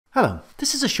Hello,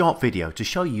 this is a short video to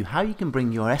show you how you can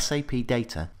bring your SAP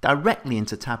data directly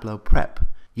into Tableau Prep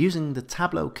using the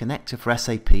Tableau Connector for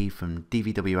SAP from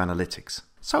DVW Analytics.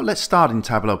 So let's start in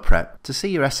Tableau Prep to see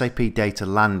your SAP data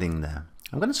landing there.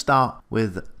 I'm going to start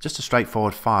with just a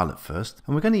straightforward file at first,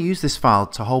 and we're going to use this file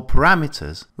to hold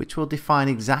parameters which will define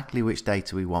exactly which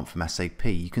data we want from SAP.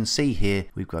 You can see here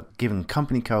we've got given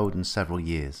company code and several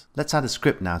years. Let's add a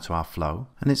script now to our flow,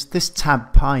 and it's this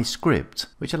TabPy script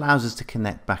which allows us to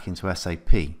connect back into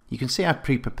SAP. You can see I've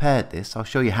pre-prepared this. I'll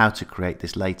show you how to create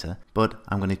this later, but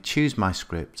I'm going to choose my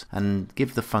script and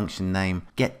give the function name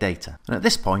getData. And at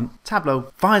this point,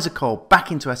 Tableau fires a call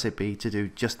back into SAP to do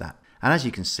just that. And as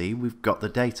you can see, we've got the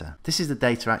data. This is the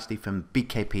data actually from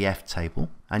BKPF table,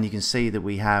 and you can see that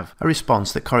we have a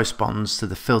response that corresponds to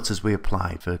the filters we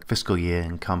applied for fiscal year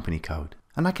and company code.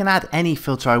 And I can add any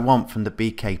filter I want from the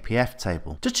BKPF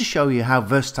table. Just to show you how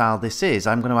versatile this is,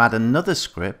 I'm going to add another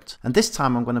script, and this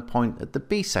time I'm going to point at the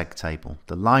BSEG table,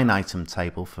 the line item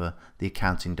table for the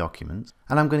accounting documents,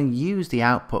 and I'm going to use the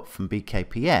output from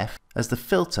BKPF as the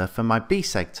filter for my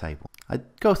BSEG table. I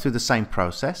go through the same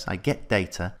process, I get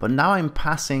data, but now I'm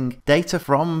passing data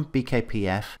from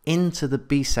BKPF into the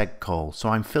BSEG call, so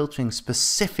I'm filtering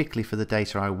specifically for the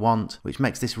data I want, which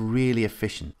makes this really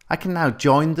efficient. I can now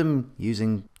join them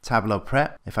using Tableau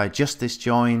Prep. If I adjust this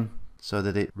join so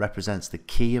that it represents the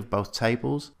key of both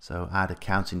tables, so add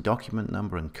accounting document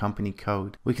number and company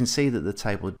code, we can see that the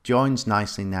table joins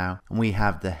nicely now, and we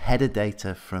have the header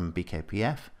data from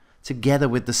BKPF together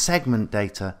with the segment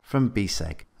data from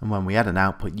BSEG. And when we add an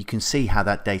output, you can see how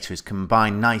that data is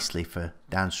combined nicely for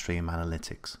downstream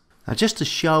analytics. Now, just to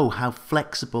show how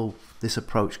flexible this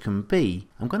approach can be,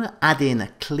 I'm going to add in a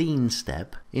clean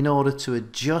step in order to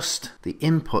adjust the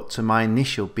input to my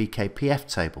initial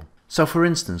BKPF table. So for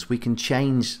instance, we can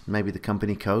change maybe the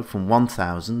company code from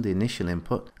 1000, the initial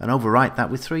input, and overwrite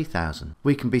that with 3000.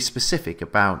 We can be specific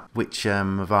about which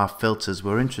of our filters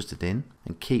we're interested in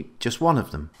and keep just one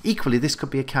of them. Equally, this could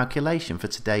be a calculation for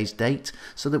today's date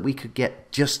so that we could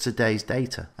get just today's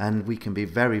data, and we can be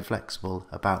very flexible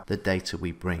about the data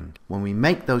we bring. When we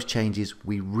make those changes,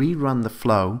 we rerun the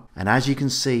flow, and as you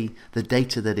can see, the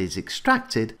data that is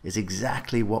extracted is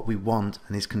exactly what we want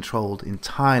and is controlled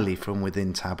entirely from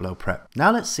within Tableau Prep.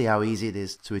 Now let's see how easy it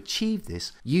is to achieve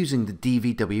this using the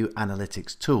DVW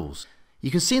Analytics Tools. You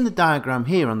can see in the diagram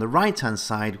here on the right hand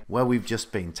side where we've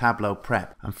just been, Tableau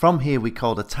Prep. And from here we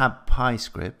called a TabPy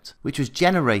script, which was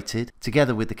generated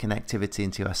together with the connectivity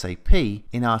into SAP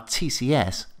in our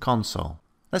TCS console.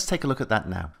 Let's take a look at that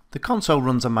now. The console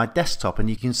runs on my desktop, and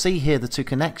you can see here the two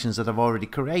connections that I've already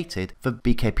created for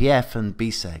BKPF and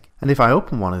BSEG. And if I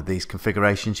open one of these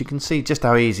configurations, you can see just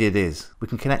how easy it is. We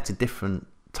can connect to different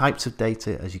types of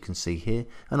data, as you can see here,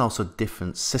 and also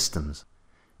different systems.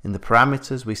 In the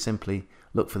parameters, we simply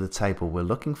look for the table we're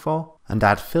looking for and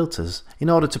add filters in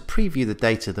order to preview the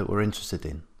data that we're interested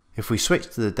in. If we switch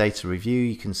to the data review,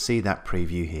 you can see that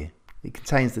preview here. It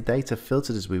contains the data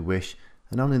filtered as we wish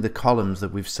and only the columns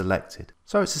that we've selected.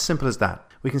 So it's as simple as that.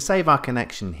 We can save our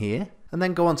connection here and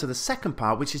then go on to the second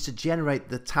part, which is to generate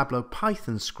the Tableau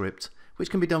Python script, which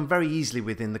can be done very easily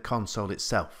within the console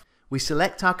itself. We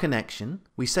select our connection,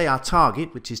 we say our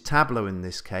target, which is Tableau in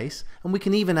this case, and we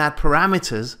can even add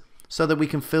parameters so that we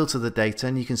can filter the data,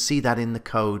 and you can see that in the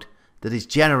code that is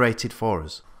generated for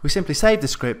us. We simply save the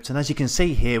script, and as you can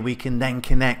see here, we can then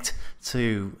connect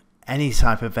to any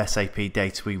type of SAP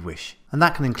data we wish. And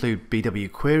that can include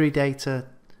BW query data,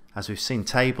 as we've seen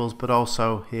tables, but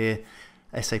also here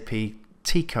SAP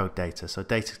T-code data, so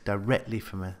data directly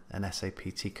from an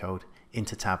SAP T-code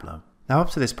into Tableau. Now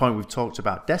up to this point we've talked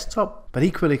about desktop, but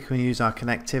equally we can use our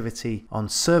connectivity on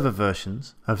server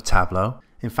versions of Tableau.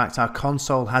 In fact, our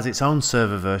console has its own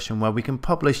server version where we can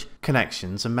publish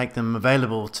connections and make them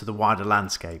available to the wider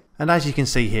landscape. And as you can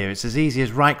see here, it's as easy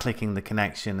as right-clicking the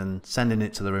connection and sending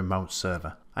it to the remote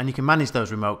server. And you can manage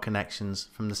those remote connections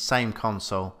from the same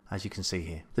console, as you can see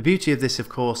here. The beauty of this, of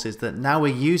course, is that now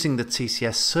we're using the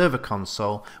TCS server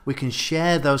console, we can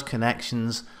share those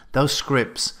connections, those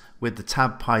scripts, with the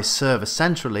TabPy server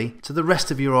centrally to the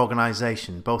rest of your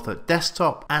organization, both at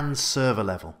desktop and server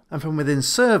level. And from within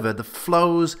server, the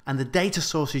flows and the data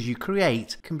sources you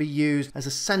create can be used as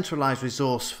a centralized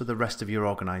resource for the rest of your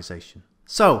organization.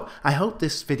 So, I hope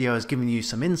this video has given you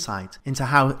some insight into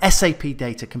how SAP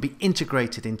data can be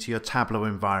integrated into your Tableau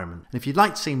environment. And if you'd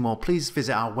like to see more, please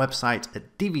visit our website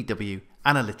at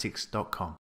dvwanalytics.com.